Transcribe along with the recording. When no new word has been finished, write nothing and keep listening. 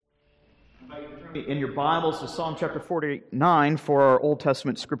in your Bibles to Psalm chapter 49 for our Old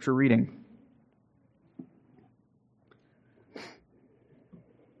Testament scripture reading.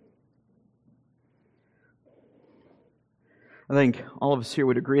 I think all of us here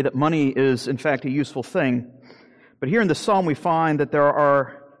would agree that money is, in fact, a useful thing. But here in the psalm we find that there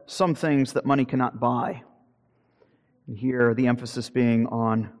are some things that money cannot buy. And here the emphasis being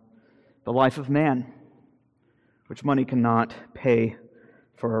on the life of man, which money cannot pay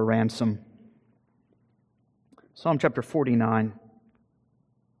for a ransom. Psalm chapter 49.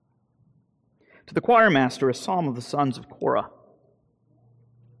 To the choir master, a psalm of the sons of Korah.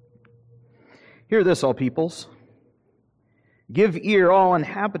 Hear this, all peoples. Give ear, all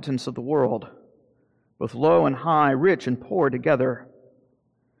inhabitants of the world, both low and high, rich and poor together.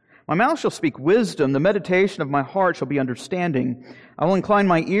 My mouth shall speak wisdom, the meditation of my heart shall be understanding. I will incline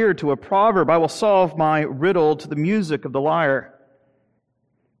my ear to a proverb, I will solve my riddle to the music of the lyre.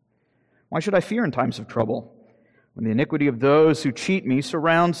 Why should I fear in times of trouble, when the iniquity of those who cheat me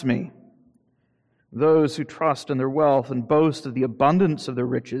surrounds me, those who trust in their wealth and boast of the abundance of their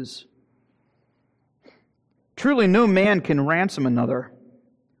riches? Truly no man can ransom another,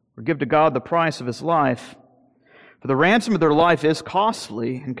 or give to God the price of his life. For the ransom of their life is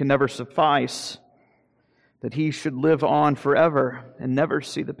costly and can never suffice, that he should live on forever and never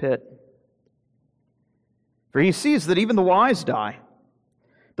see the pit. For he sees that even the wise die.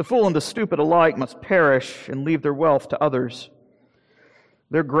 The fool and the stupid alike must perish and leave their wealth to others.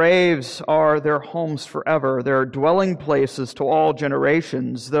 Their graves are their homes forever, their dwelling places to all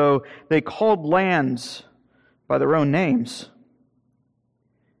generations, though they called lands by their own names.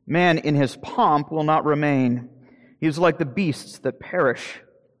 Man in his pomp will not remain. He is like the beasts that perish.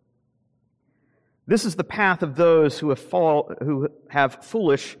 This is the path of those who have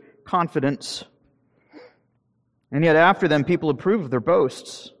foolish confidence. And yet after them people approve of their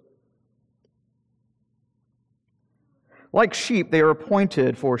boasts. Like sheep they are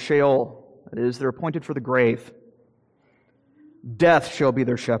appointed for Sheol, that is, they're appointed for the grave. Death shall be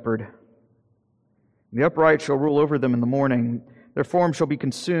their shepherd. The upright shall rule over them in the morning. Their form shall be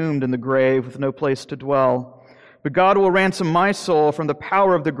consumed in the grave with no place to dwell. But God will ransom my soul from the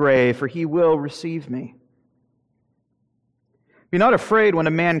power of the grave, for he will receive me. Be not afraid when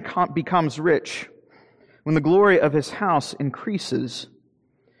a man becomes rich, when the glory of his house increases.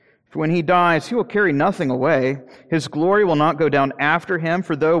 For when he dies, he will carry nothing away. His glory will not go down after him,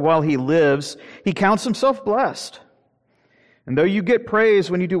 for though while he lives, he counts himself blessed. And though you get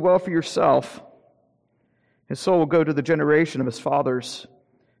praise when you do well for yourself, his soul will go to the generation of his fathers,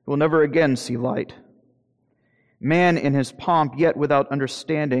 who will never again see light. Man in his pomp, yet without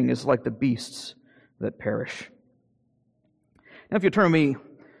understanding, is like the beasts that perish. Now if you turn with me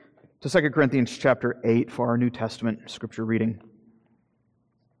to 2 Corinthians chapter 8 for our New Testament scripture reading.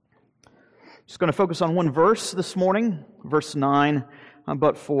 Just going to focus on one verse this morning, verse 9,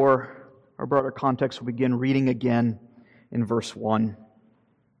 but for our broader context, we'll begin reading again in verse 1.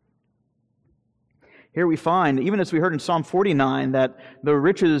 Here we find, even as we heard in Psalm 49, that the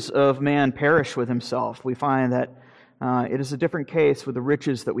riches of man perish with himself. We find that it is a different case with the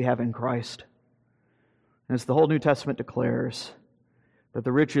riches that we have in Christ. And as the whole New Testament declares, that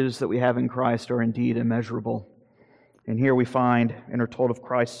the riches that we have in Christ are indeed immeasurable. And here we find and are told of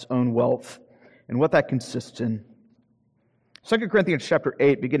Christ's own wealth and what that consists in. 2 Corinthians chapter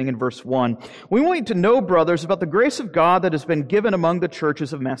 8, beginning in verse 1. We want you to know, brothers, about the grace of God that has been given among the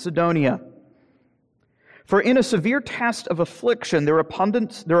churches of Macedonia. For in a severe test of affliction, their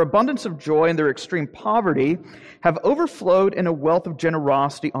abundance of joy and their extreme poverty have overflowed in a wealth of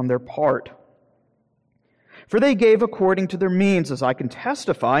generosity on their part. For they gave according to their means, as I can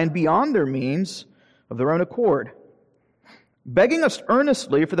testify, and beyond their means of their own accord, begging us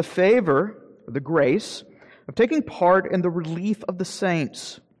earnestly for the favor, or the grace, of taking part in the relief of the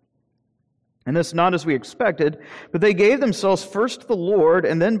saints. And this not as we expected, but they gave themselves first to the Lord,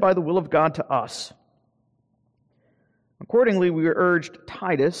 and then by the will of God to us. Accordingly, we urged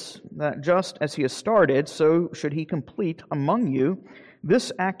Titus that just as he has started, so should he complete among you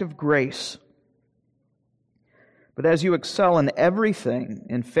this act of grace. But as you excel in everything,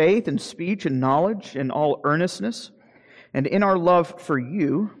 in faith, in speech, in knowledge, in all earnestness, and in our love for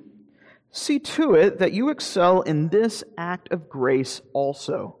you, see to it that you excel in this act of grace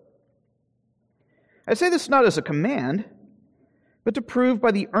also. I say this not as a command, but to prove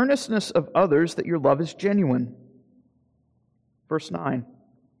by the earnestness of others that your love is genuine. Verse 9.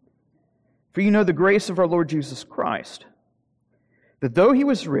 For you know the grace of our Lord Jesus Christ, that though he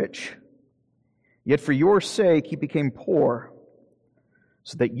was rich, yet for your sake he became poor,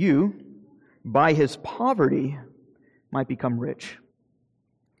 so that you, by his poverty, might become rich.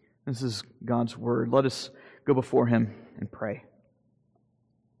 This is God's Word. Let us go before Him and pray.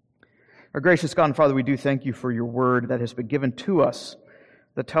 Our gracious God and Father, we do thank You for Your Word that has been given to us,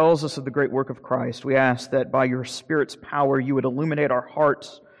 that tells us of the great work of Christ. We ask that by Your Spirit's power You would illuminate our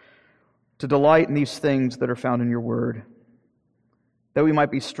hearts to delight in these things that are found in Your Word, that we might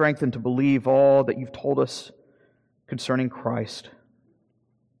be strengthened to believe all that You've told us concerning Christ.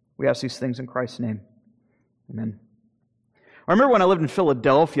 We ask these things in Christ's name. Amen. I remember when I lived in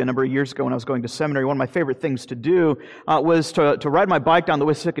Philadelphia a number of years ago when I was going to seminary, one of my favorite things to do was to ride my bike down the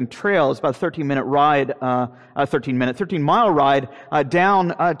Wissahickon Trail. It's about a 13-mile ride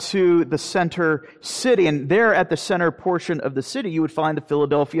down to the center city. And there at the center portion of the city, you would find the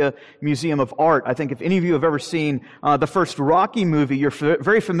Philadelphia Museum of Art. I think if any of you have ever seen the first Rocky movie, you're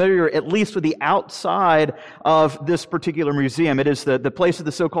very familiar at least with the outside of this particular museum. It is the place of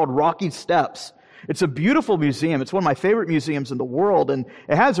the so-called Rocky Steps. It's a beautiful museum. It's one of my favorite museums in the world, and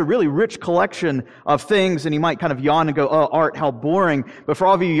it has a really rich collection of things, and you might kind of yawn and go, oh, art, how boring. But for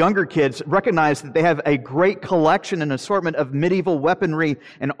all of you younger kids, recognize that they have a great collection and assortment of medieval weaponry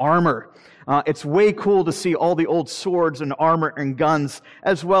and armor. It's way cool to see all the old swords and armor and guns,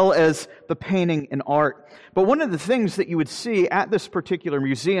 as well as the painting and art. But one of the things that you would see at this particular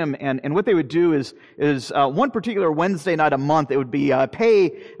museum, and what they would do is one particular Wednesday night a month, it would be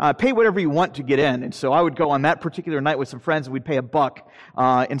pay whatever you want to get in. And so I would go on that particular night with some friends, and we'd pay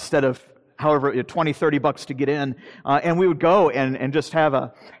 $1 instead of however $20, $30 to get in, and we would go and just have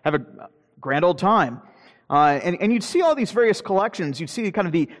a grand old time. And you'd see all these various collections. You'd see kind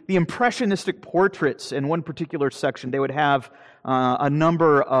of the impressionistic portraits in one particular section. They would have a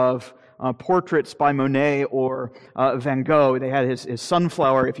number of portraits by Monet or Van Gogh. They had his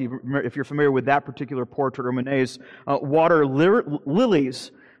sunflower, if you're familiar with that particular portrait, or Monet's water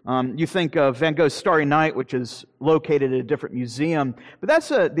lilies. You think of Van Gogh's Starry Night, which is located at a different museum. But that's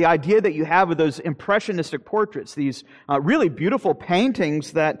the idea that you have of those impressionistic portraits, these really beautiful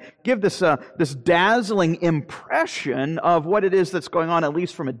paintings that give this dazzling impression of what it is that's going on, at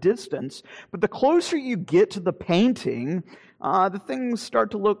least from a distance. But the closer you get to the painting, the things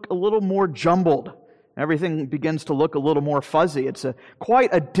start to look a little more jumbled. Everything begins to look a little more fuzzy. It's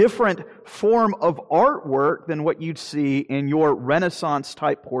quite a different form of artwork than what you'd see in your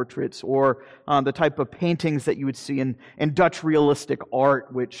Renaissance-type portraits or the type of paintings that you would see in Dutch realistic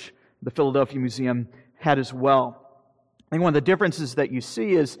art, which the Philadelphia Museum had as well. I think one of the differences that you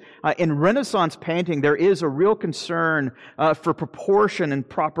see is in Renaissance painting, there is a real concern for proportion and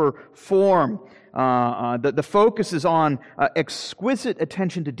proper form. The focus is on exquisite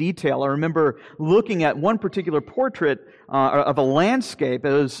attention to detail. I remember looking at one particular portrait of a landscape.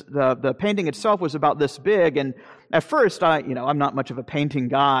 It was the painting itself was about this big, and at first, I'm not much of a painting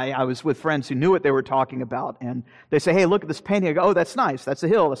guy. I was with friends who knew what they were talking about, and they say, "Hey, look at this painting." I go, "Oh, that's nice. That's a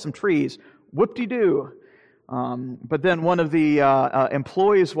hill. That's some trees." Whoop-de-doo. But then one of the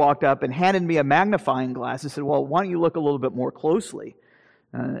employees walked up and handed me a magnifying glass and said, "Well, why don't you look a little bit more closely?"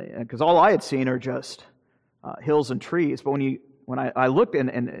 Because all I had seen are just hills and trees. But when I looked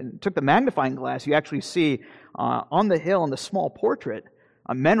and took the magnifying glass, you actually see on the hill in the small portrait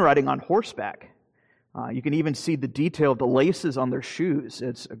men riding on horseback. You can even see the detail of the laces on their shoes.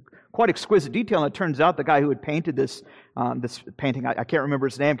 It's quite exquisite detail, and it turns out the guy who had painted this painting, I can't remember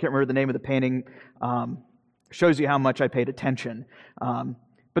his name, can't remember the name of the painting, shows you how much I paid attention.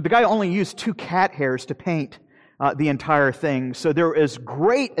 But the guy only used 2 cat hairs to paint the entire thing. So there is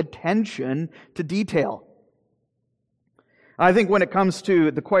great attention to detail. I think when it comes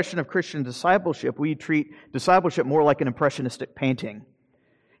to the question of Christian discipleship, we treat discipleship more like an impressionistic painting.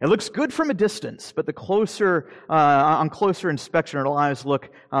 It looks good from a distance, but on closer inspection, our lives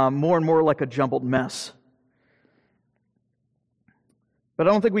look more and more like a jumbled mess. But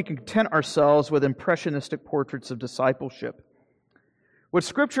I don't think we can content ourselves with impressionistic portraits of discipleship. What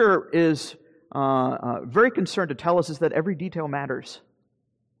Scripture is very concerned to tell us is that every detail matters,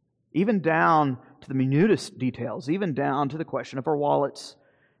 even down to the minutest details, even down to the question of our wallets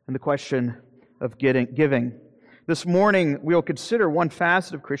and the question of giving. This morning, we'll consider one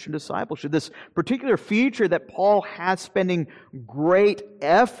facet of Christian discipleship, this particular feature that Paul has spending great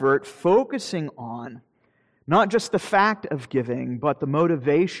effort focusing on. Not just the fact of giving, but the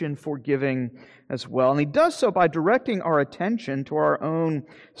motivation for giving as well. And he does so by directing our attention to our own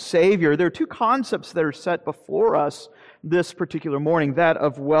Savior. There are 2 concepts that are set before us this particular morning, that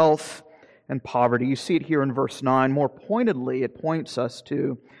of wealth and poverty. You see it here in verse 9. More pointedly, it points us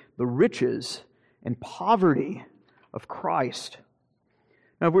to the riches and poverty of Christ.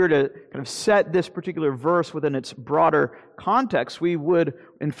 Now, if we were to kind of set this particular verse within its broader context, we would,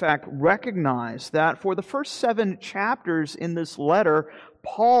 in fact, recognize that for the first 7 chapters in this letter,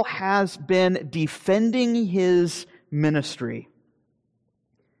 Paul has been defending his ministry.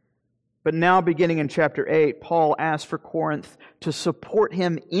 But now, beginning in chapter 8, Paul asks for Corinth to support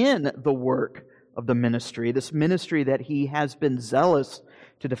him in the work of the ministry, this ministry that he has been zealous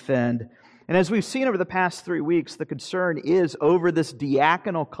to defend. And as we've seen over the past 3 weeks, the concern is over this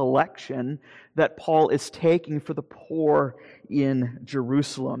diaconal collection that Paul is taking for the poor in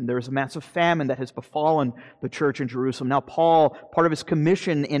Jerusalem. There's a massive famine that has befallen the church in Jerusalem. Now Paul, part of his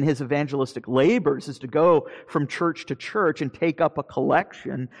commission in his evangelistic labors is to go from church to church and take up a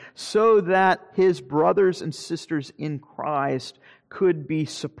collection so that his brothers and sisters in Christ could be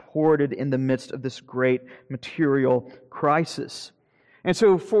supported in the midst of this great material crisis. And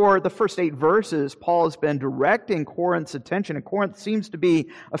so for the first 8 verses, Paul has been directing Corinth's attention, and Corinth seems to be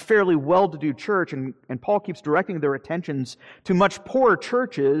a fairly well-to-do church, and Paul keeps directing their attentions to much poorer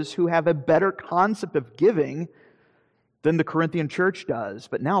churches who have a better concept of giving than the Corinthian church does.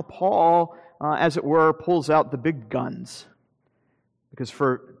 But now Paul, as it were, pulls out the big guns. Because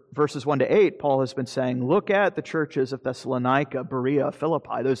for verses 1 to 8, Paul has been saying, look at the churches of Thessalonica, Berea,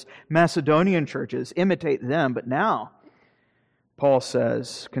 Philippi, those Macedonian churches, imitate them. But now Paul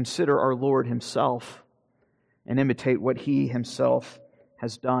says, consider our Lord Himself and imitate what He Himself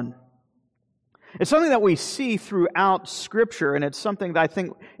has done. It's something that we see throughout Scripture, and it's something that I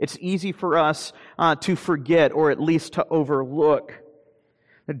think it's easy for us to forget or at least to overlook.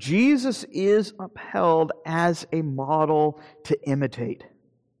 That Jesus is upheld as a model to imitate.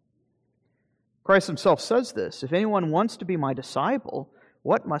 Christ Himself says this, if anyone wants to be my disciple,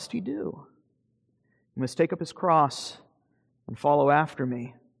 what must he do? He must take up his cross and follow after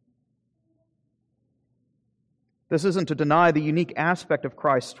me. This isn't to deny the unique aspect of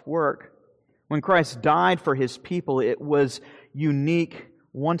Christ's work. When Christ died for His people, it was unique,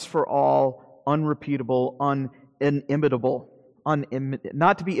 once for all, unrepeatable, unimitable,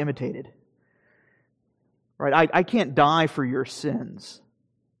 not to be imitated. Right? I can't die for your sins.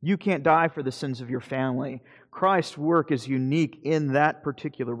 You can't die for the sins of your family. Christ's work is unique in that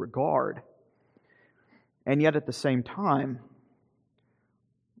particular regard. And yet at the same time,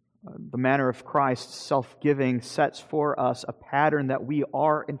 the manner of Christ's self-giving sets for us a pattern that we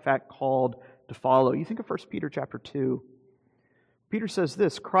are, in fact, called to follow. You think of 1 Peter chapter 2. Peter says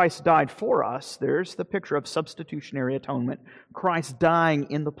this, Christ died for us. There's the picture of substitutionary atonement. Christ dying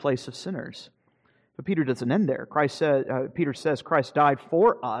in the place of sinners. But Peter doesn't end there. Peter says Christ died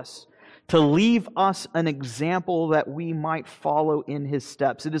for us to leave us an example that we might follow in His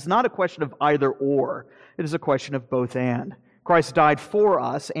steps. It is not a question of either or. It is a question of both and. Christ died for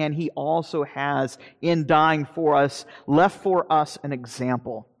us, and He also has, in dying for us, left for us an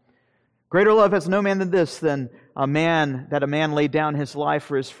example. Greater love has no man than this, than a man laid down his life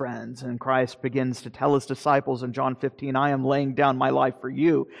for his friends. And Christ begins to tell His disciples in John 15, I am laying down my life for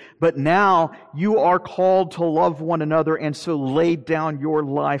you. But now you are called to love one another, and so lay down your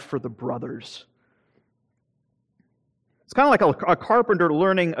life for the brothers. It's kind of like a carpenter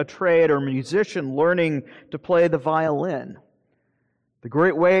learning a trade or a musician learning to play the violin. The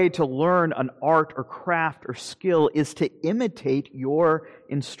great way to learn an art or craft or skill is to imitate your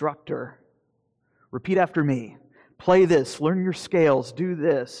instructor. Repeat after me. Play this. Learn your scales. Do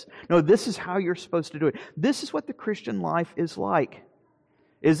this. No, this is how you're supposed to do it. This is what the Christian life is like.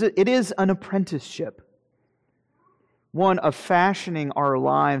 It is an apprenticeship. One of fashioning our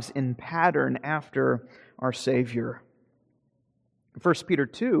lives in pattern after our Savior. 1 Peter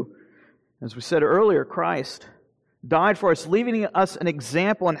 2, as we said earlier, Christ died for us, leaving us an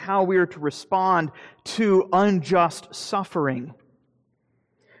example on how we are to respond to unjust suffering.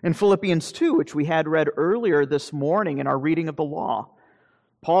 In Philippians 2, which we had read earlier this morning in our reading of the law,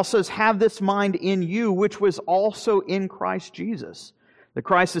 Paul says, have this mind in you, which was also in Christ Jesus. The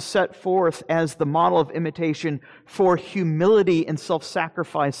Christ is set forth as the model of imitation for humility and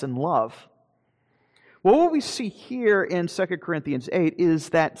self-sacrifice and love. Well, what we see here in 2 Corinthians 8 is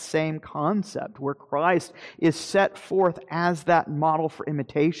that same concept, where Christ is set forth as that model for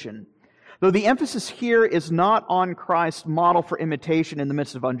imitation. Though the emphasis here is not on Christ's model for imitation in the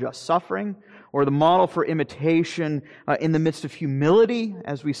midst of unjust suffering, or the model for imitation in the midst of humility,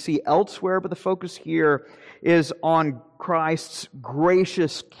 as we see elsewhere, but the focus here is on Christ's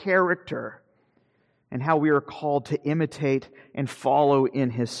gracious character and how we are called to imitate and follow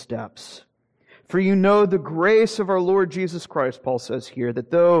in His steps. For you know the grace of our Lord Jesus Christ, Paul says here, that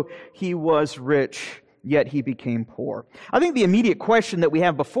though He was rich, yet He became poor. I think the immediate question that we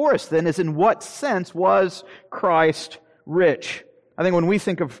have before us then is, in what sense was Christ rich? I think when we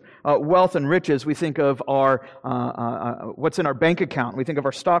think of wealth and riches, we think of our what's in our bank account. We think of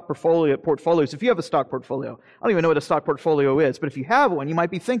our stock portfolios. If you have a stock portfolio, I don't even know what a stock portfolio is, but if you have one, you might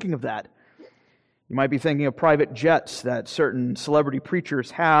be thinking of that. You might be thinking of private jets that certain celebrity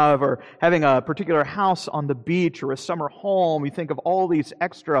preachers have, or having a particular house on the beach or a summer home. We think of all these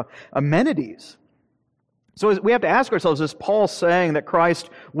extra amenities. So we have to ask ourselves, is Paul saying that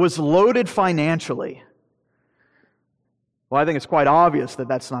Christ was loaded financially? Well, I think it's quite obvious that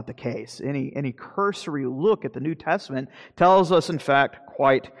that's not the case. Any cursory look at the New Testament tells us, in fact,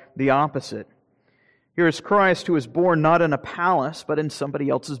 quite the opposite. Here is Christ who was born not in a palace, but in somebody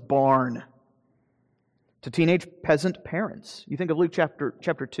else's barn. To teenage peasant parents. You think of Luke chapter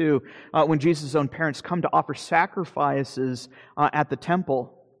 2, when Jesus' own parents come to offer sacrifices at the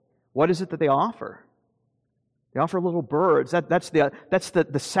temple. What is it that they offer? They offer little birds. That's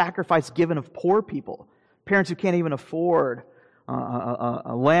the sacrifice given of poor people. Parents who can't even afford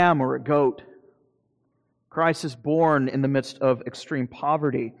a lamb or a goat. Christ is born in the midst of extreme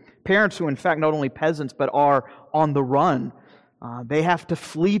poverty. Parents who, in fact, not only peasants, but are on the run. They have to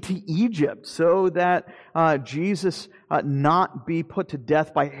flee to Egypt so that Jesus not be put to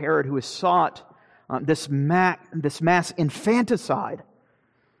death by Herod, who has sought this mass infanticide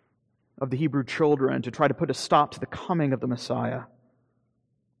of the Hebrew children to try to put a stop to the coming of the Messiah.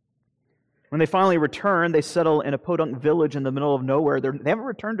 When they finally return, they settle in a podunk village in the middle of nowhere. They haven't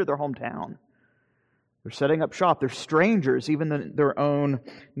returned to their hometown. They're setting up shop. They're strangers, even in their own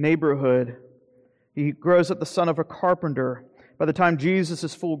neighborhood. He grows up the son of a carpenter. By the time Jesus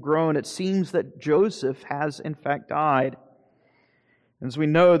is full grown, it seems that Joseph has in fact died. As we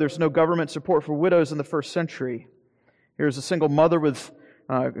know, there's no government support for widows in the first century. Here's a single mother with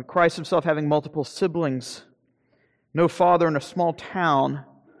Christ himself having multiple siblings. No father in a small town,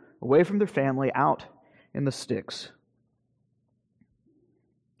 away from their family, out in the sticks.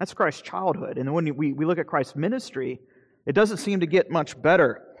 That's Christ's childhood. And when we look at Christ's ministry, it doesn't seem to get much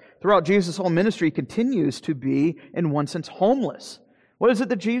better. Throughout Jesus' whole ministry, he continues to be, in one sense, homeless. What is it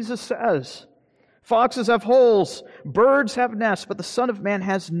that Jesus says? Foxes have holes, birds have nests, but the Son of Man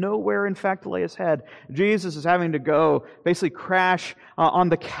has nowhere, in fact, to lay his head. Jesus is having to go, basically crash on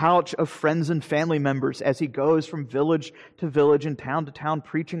the couch of friends and family members as he goes from village to village and town to town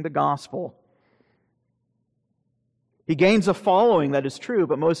preaching the gospel. He gains a following, that is true,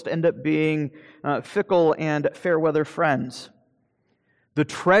 but most end up being fickle and fair-weather friends. The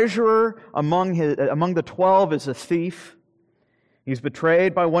treasurer among the 12 is a thief. He's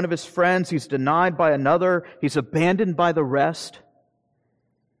betrayed by one of his friends. He's denied by another. He's abandoned by the rest,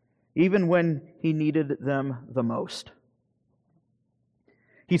 even when he needed them the most.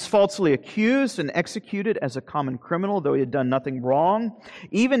 He's falsely accused and executed as a common criminal, though he had done nothing wrong.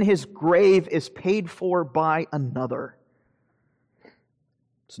 Even his grave is paid for by another.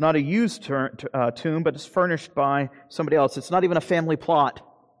 It's not a used tomb, but it's furnished by somebody else. It's not even a family plot.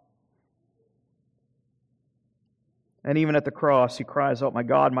 And even at the cross, he cries out, my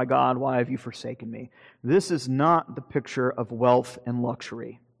God, why have you forsaken me?" This is not the picture of wealth and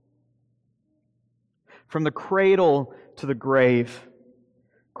luxury. From the cradle to the grave,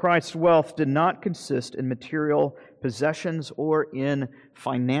 Christ's wealth did not consist in material possessions or in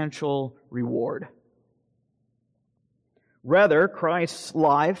financial reward. Rather, Christ's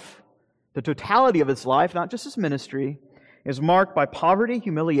life, the totality of his life, not just his ministry, is marked by poverty,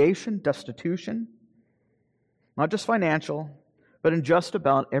 humiliation, destitution, not just financial, but in just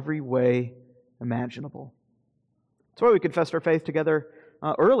about every way imaginable. That's why we confessed our faith together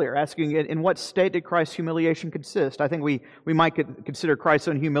earlier, asking in what state did Christ's humiliation consist? I think we might consider Christ's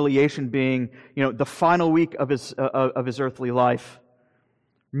own humiliation being, the final week of his earthly life.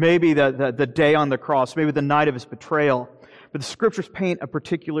 Maybe the day on the cross, maybe the night of his betrayal. But the Scriptures paint a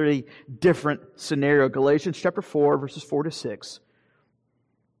particularly different scenario. Galatians chapter 4, verses 4 to 6.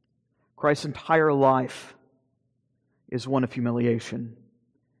 Christ's entire life is one of humiliation.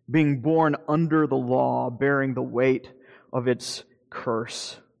 Being born under the law, bearing the weight of its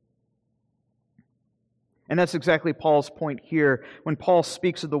curse. And that's exactly Paul's point here. When Paul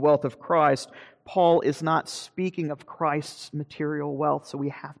speaks of the wealth of Christ, Paul is not speaking of Christ's material wealth. So we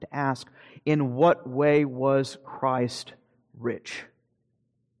have to ask, in what way was Christ rich?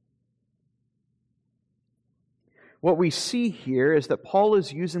 What we see here is that Paul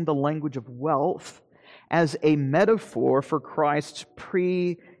is using the language of wealth as a metaphor for Christ's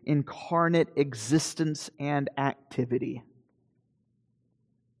pre-incarnate existence and activity.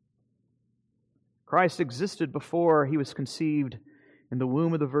 Christ existed before he was conceived in the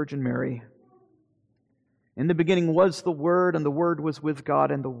womb of the Virgin Mary. In the beginning was the Word, and the Word was with God,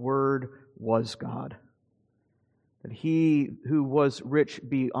 and the Word was God. that He who was rich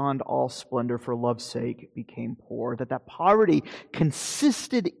beyond all splendor for love's sake became poor, that poverty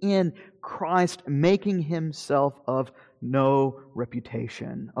consisted in Christ making Himself of no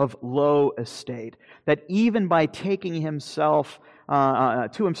reputation, of low estate, that even by taking Himself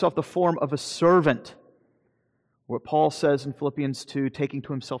to Himself the form of a servant, what Paul says in Philippians 2, taking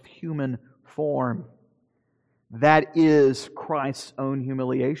to Himself human form, that is Christ's own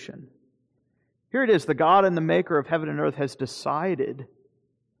humiliation. Here it is, the God and the Maker of heaven and earth has decided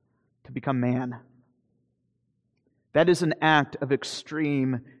to become man. That is an act of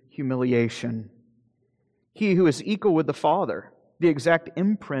extreme humiliation. He who is equal with the Father, the exact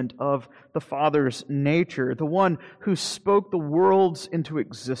imprint of the Father's nature, the one who spoke the worlds into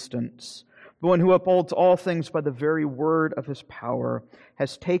existence, the one who upholds all things by the very word of His power,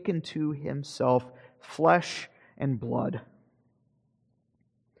 has taken to Himself flesh and blood,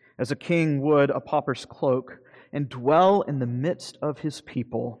 as a king would a pauper's cloak, and dwell in the midst of His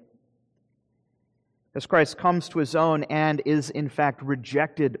people. As Christ comes to His own and is in fact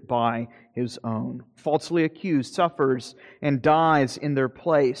rejected by His own, falsely accused, suffers, and dies in their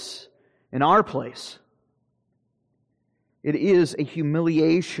place, in our place. It is a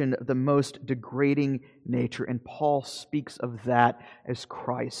humiliation of the most degrading nature, and Paul speaks of that as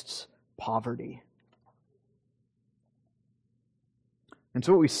Christ's poverty. And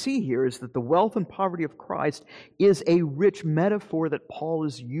so what we see here is that the wealth and poverty of Christ is a rich metaphor that Paul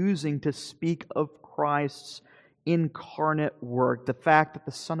is using to speak of Christ's incarnate work, the fact that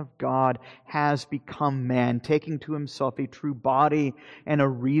the Son of God has become man, taking to Himself a true body and a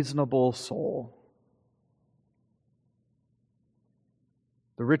reasonable soul.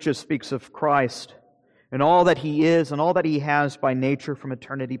 The riches speaks of Christ and all that He is and all that He has by nature from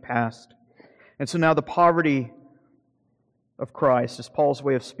eternity past. And so now the poverty of Christ is Paul's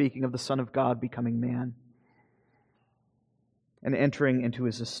way of speaking of the Son of God becoming man and entering into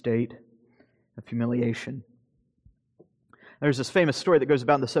His estate of humiliation. There's this famous story that goes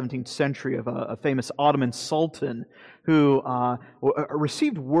about in the 17th century of a famous Ottoman sultan who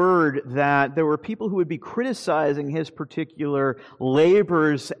received word that there were people who would be criticizing his particular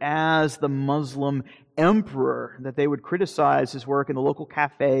labors as the Muslim emperor, that they would criticize his work in the local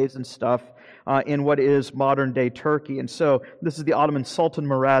cafes and stuff in what is modern-day Turkey. And so this is the Ottoman Sultan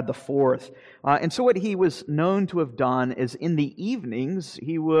Murad IV. And so what he was known to have done is in the evenings,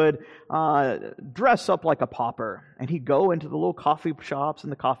 he would dress up like a pauper. And he'd go into the little coffee shops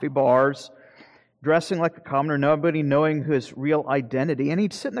and the coffee bars, dressing like a commoner, nobody knowing his real identity. And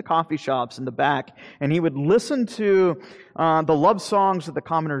he'd sit in the coffee shops in the back, and he would listen to the love songs that the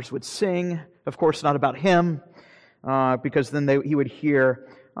commoners would sing. Of course, not about him, because then he would hear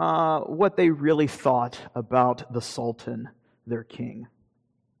what they really thought about the Sultan, their king.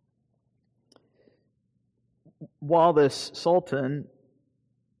 While this Sultan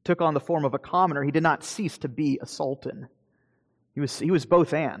took on the form of a commoner, he did not cease to be a sultan. He was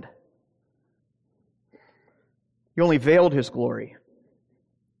both and. He only veiled his glory.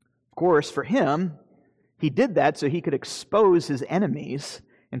 Of course, for him, he did that so he could expose his enemies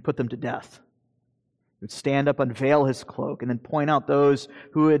and put them to death. He would stand up, unveil his cloak, and then point out those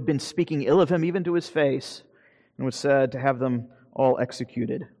who had been speaking ill of him, even to his face, and was said to have them all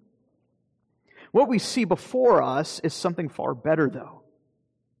executed. What we see before us is something far better, though.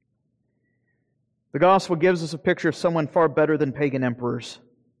 The gospel gives us a picture of someone far better than pagan emperors.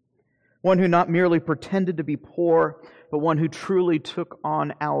 One who not merely pretended to be poor, but one who truly took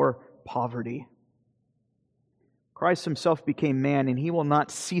on our poverty. Christ Himself became man, and He will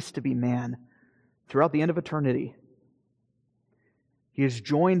not cease to be man throughout the end of eternity. He has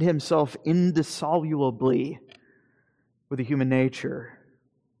joined Himself indissolubly with the human nature,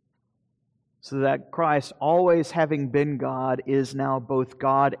 so that Christ, always having been God, is now both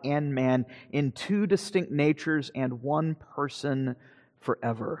God and man in two distinct natures and one person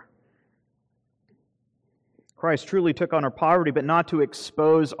forever. Christ truly took on our poverty, but not to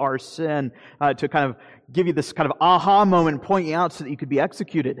expose our sin, to kind of give you this kind of aha moment, point you out so that you could be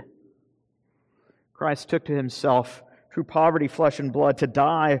executed. Christ took to Himself through poverty, flesh and blood, to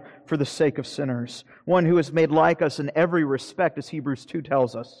die for the sake of sinners, one who is made like us in every respect, as Hebrews 2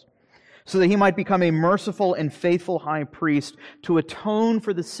 tells us, so that He might become a merciful and faithful high priest to atone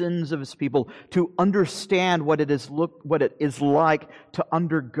for the sins of His people, to understand what it is like to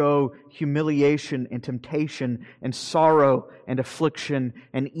undergo humiliation and temptation and sorrow and affliction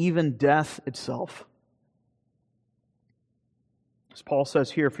and even death itself. As Paul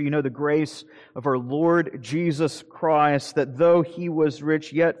says here, for you know the grace of our Lord Jesus Christ, that though He was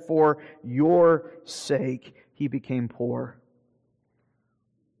rich, yet for your sake He became poor.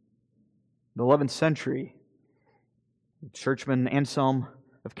 The 11th century, Churchman Anselm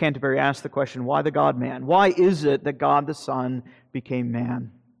of Canterbury asked the question, why the God-man? Why is it that God the Son became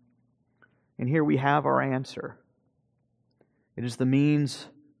man? And here we have our answer. It is the means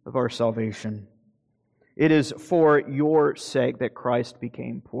of our salvation. It is for your sake that Christ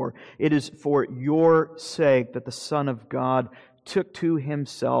became poor. It is for your sake that the Son of God took to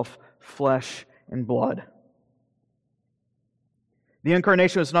Himself flesh and blood. The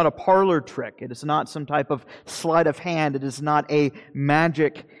incarnation is not a parlor trick. It is not some type of sleight of hand. It is not a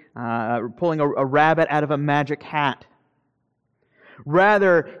magic, pulling a rabbit out of a magic hat.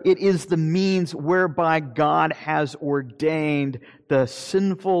 Rather, it is the means whereby God has ordained the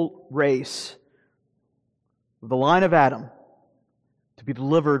sinful race, the line of Adam, to be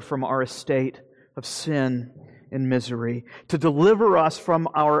delivered from our estate of sin and misery, to deliver us from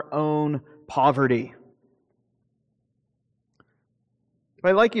our own poverty. But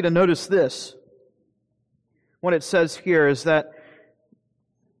I'd like you to notice this. What it says here is that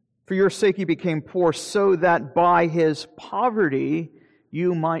for your sake He became poor, so that by His poverty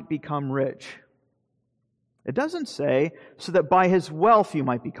you might become rich. It doesn't say, so that by His wealth you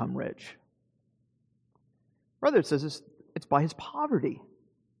might become rich. Rather, it says it's by His poverty.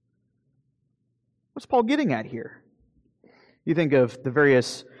 What's Paul getting at here? You think of the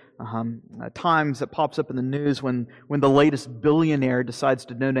various times that pops up in the news when the latest billionaire decides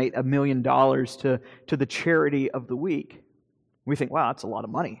to donate $1 million to the charity of the week. We think, wow, that's a lot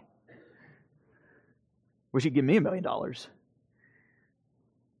of money. Wish he'd give me $1 million.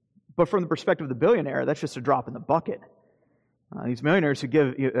 But from the perspective of the billionaire, that's just a drop in the bucket. These billionaires who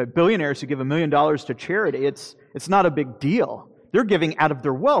give $1 million to charity, it's not a big deal. They're giving out of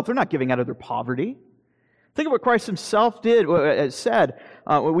their wealth. They're not giving out of their poverty. Think of what Christ Himself said.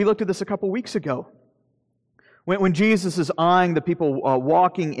 We looked at this a couple weeks ago. When Jesus is eyeing the people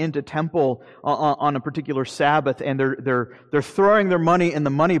walking into temple on a particular Sabbath, and they're throwing their money in the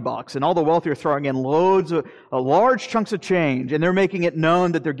money box, and all the wealthy are throwing in large chunks of change, and they're making it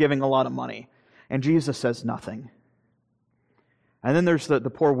known that they're giving a lot of money. And Jesus says nothing. And then there's the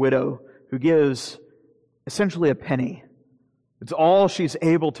poor widow who gives essentially a penny. It's all she's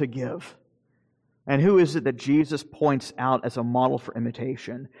able to give. And who is it that Jesus points out as a model for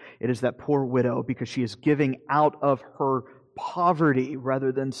imitation? It is that poor widow, because she is giving out of her poverty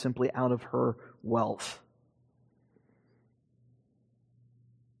rather than simply out of her wealth.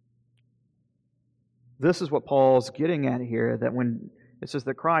 This is what Paul's getting at here, that when it says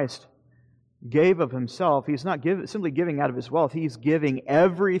that Christ gave of Himself, He's not simply giving out of His wealth, He's giving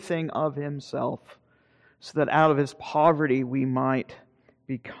everything of Himself so that out of His poverty we might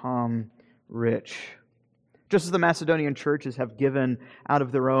become rich. Just as the Macedonian churches have given out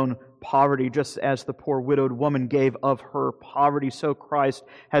of their own poverty, just as the poor widowed woman gave of her poverty, so Christ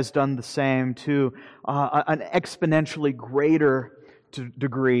has done the same to an exponentially greater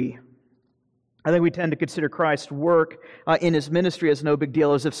degree. I think we tend to consider Christ's work in His ministry as no big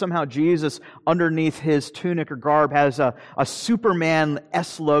deal, as if somehow Jesus, underneath His tunic or garb, has a Superman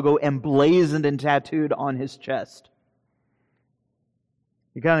S logo emblazoned and tattooed on His chest.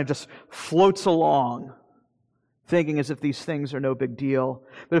 He kind of just floats along, thinking as if these things are no big deal.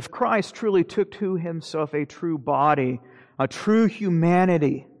 But if Christ truly took to Himself a true body, a true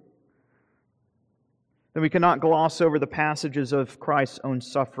humanity, then we cannot gloss over the passages of Christ's own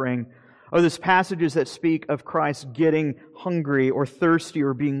suffering, or those passages that speak of Christ getting hungry or thirsty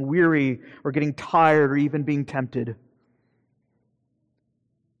or being weary or getting tired or even being tempted.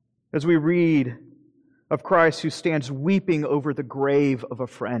 As we read of Christ who stands weeping over the grave of a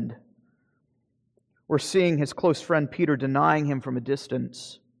friend, or seeing His close friend Peter denying Him from a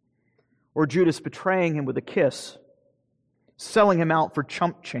distance, or Judas betraying Him with a kiss, selling Him out for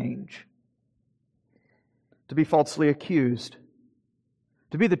chump change, to be falsely accused,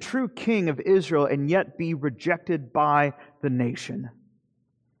 to be the true king of Israel and yet be rejected by the nation,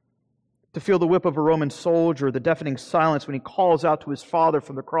 to feel the whip of a Roman soldier, the deafening silence when he calls out to his Father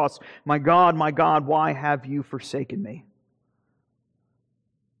from the cross, my God, why have you forsaken me?"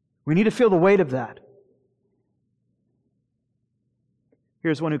 We need to feel the weight of that.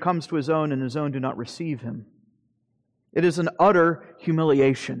 Here's one who comes to His own, and His own do not receive Him. It is an utter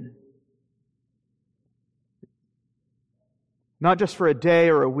humiliation. Not just for a day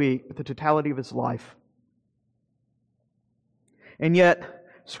or a week, but the totality of His life. And yet,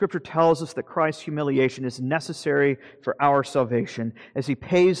 Scripture tells us that Christ's humiliation is necessary for our salvation, as He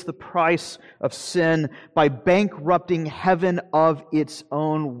pays the price of sin by bankrupting heaven of its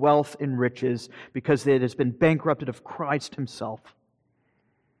own wealth and riches, because it has been bankrupted of Christ Himself.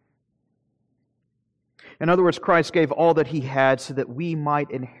 In other words, Christ gave all that He had so that we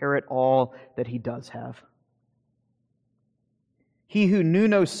might inherit all that He does have. He who knew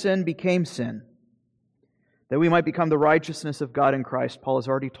no sin became sin, that we might become the righteousness of God in Christ. Paul has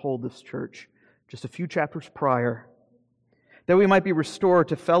already told this church just a few chapters prior. That we might be restored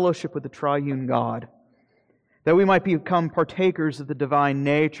to fellowship with the triune God. That we might become partakers of the divine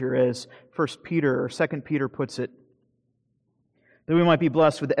nature, as 1 Peter or 2 Peter puts it. That we might be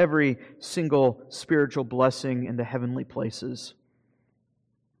blessed with every single spiritual blessing in the heavenly places.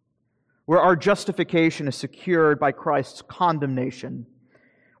 Where our justification is secured by Christ's condemnation.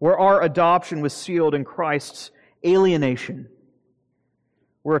 Where our adoption was sealed in Christ's alienation.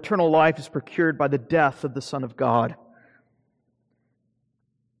 Where eternal life is procured by the death of the Son of God.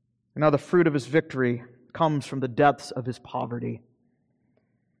 And now the fruit of His victory comes from the depths of His poverty.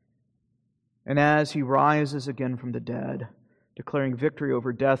 And as He rises again from the dead, declaring victory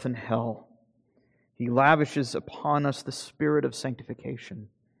over death and hell, He lavishes upon us the Spirit of sanctification,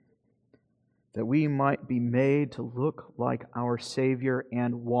 that we might be made to look like our Savior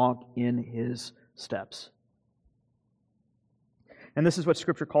and walk in His steps. And this is what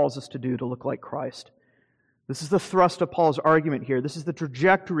Scripture calls us to do, to look like Christ. This is the thrust of Paul's argument here. This is the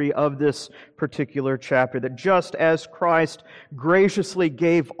trajectory of this particular chapter, that just as Christ graciously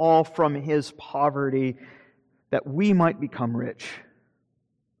gave all from His poverty, that we might become rich.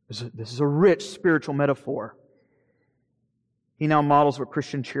 This is a rich spiritual metaphor. He now models what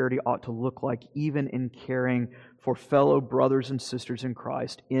Christian charity ought to look like, even in caring for fellow brothers and sisters in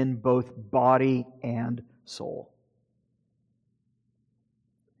Christ, in both body and soul.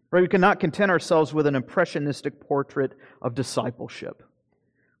 Right? We cannot content ourselves with an impressionistic portrait of discipleship,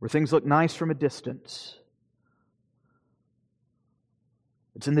 where things look nice from a distance.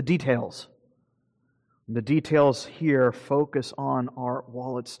 It's in the details. And the details here focus on our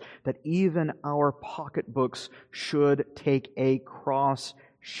wallets, that even our pocketbooks should take a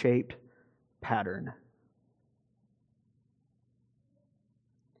cross-shaped pattern.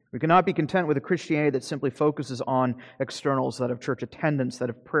 We cannot be content with a Christianity that simply focuses on externals, that of church attendance, that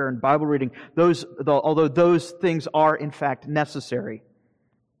of prayer and Bible reading, although those things are in fact necessary.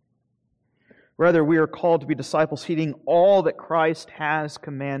 Rather, we are called to be disciples heeding all that Christ has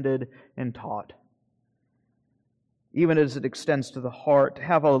commanded and taught, even as it extends to the heart, to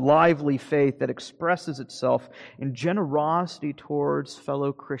have a lively faith that expresses itself in generosity towards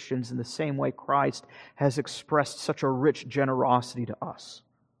fellow Christians in the same way Christ has expressed such a rich generosity to us.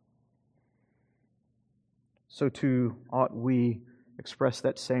 So too ought we express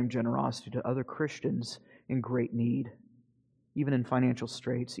that same generosity to other Christians in great need, even in financial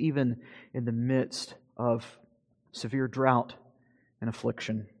straits, even in the midst of severe drought and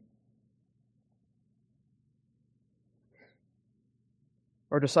affliction.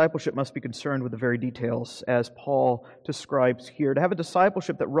 Our discipleship must be concerned with the very details, as Paul describes here. To have a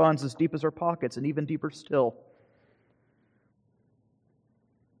discipleship that runs as deep as our pockets and even deeper still.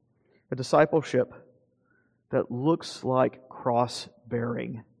 A discipleship that looks like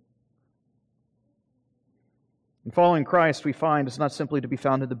cross-bearing. In following Christ, we find it's not simply to be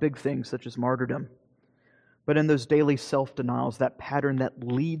found in the big things, such as martyrdom, but in those daily self-denials, that pattern that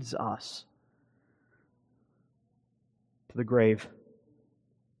leads us to the grave.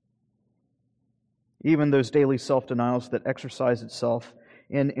 Even those daily self-denials that exercise itself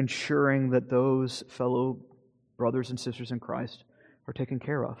in ensuring that those fellow brothers and sisters in Christ are taken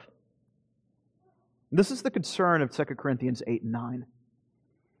care of. This is the concern of 2 Corinthians 8 and 9.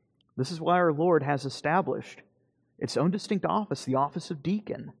 This is why our Lord has established its own distinct office, the office of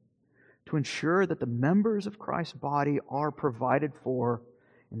deacon, to ensure that the members of Christ's body are provided for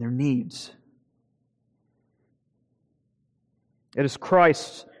in their needs. It is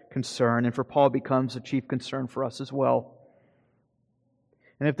Christ's concern, and for Paul becomes a chief concern for us as well.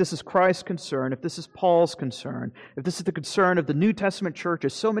 And if this is Christ's concern, if this is Paul's concern, if this is the concern of the New Testament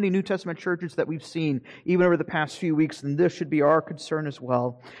churches, so many New Testament churches that we've seen even over the past few weeks, then this should be our concern as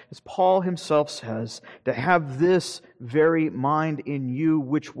well. As Paul himself says, to have this very mind in you,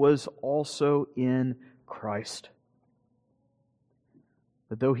 which was also in Christ.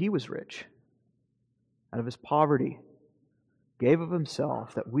 That though He was rich, out of His poverty, gave of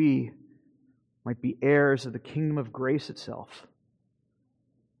Himself, that we might be heirs of the kingdom of grace itself.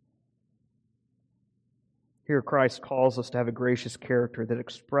 Here Christ calls us to have a gracious character that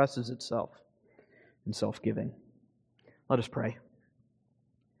expresses itself in self-giving. Let us pray.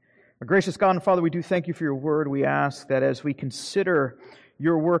 Our gracious God and Father, we do thank You for Your word. We ask that as we consider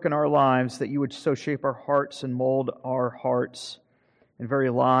Your work in our lives, that You would so shape our hearts and mold our hearts and very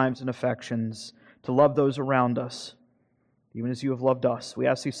lives and affections to love those around us, even as You have loved us. We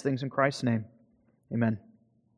ask these things in Christ's name. Amen.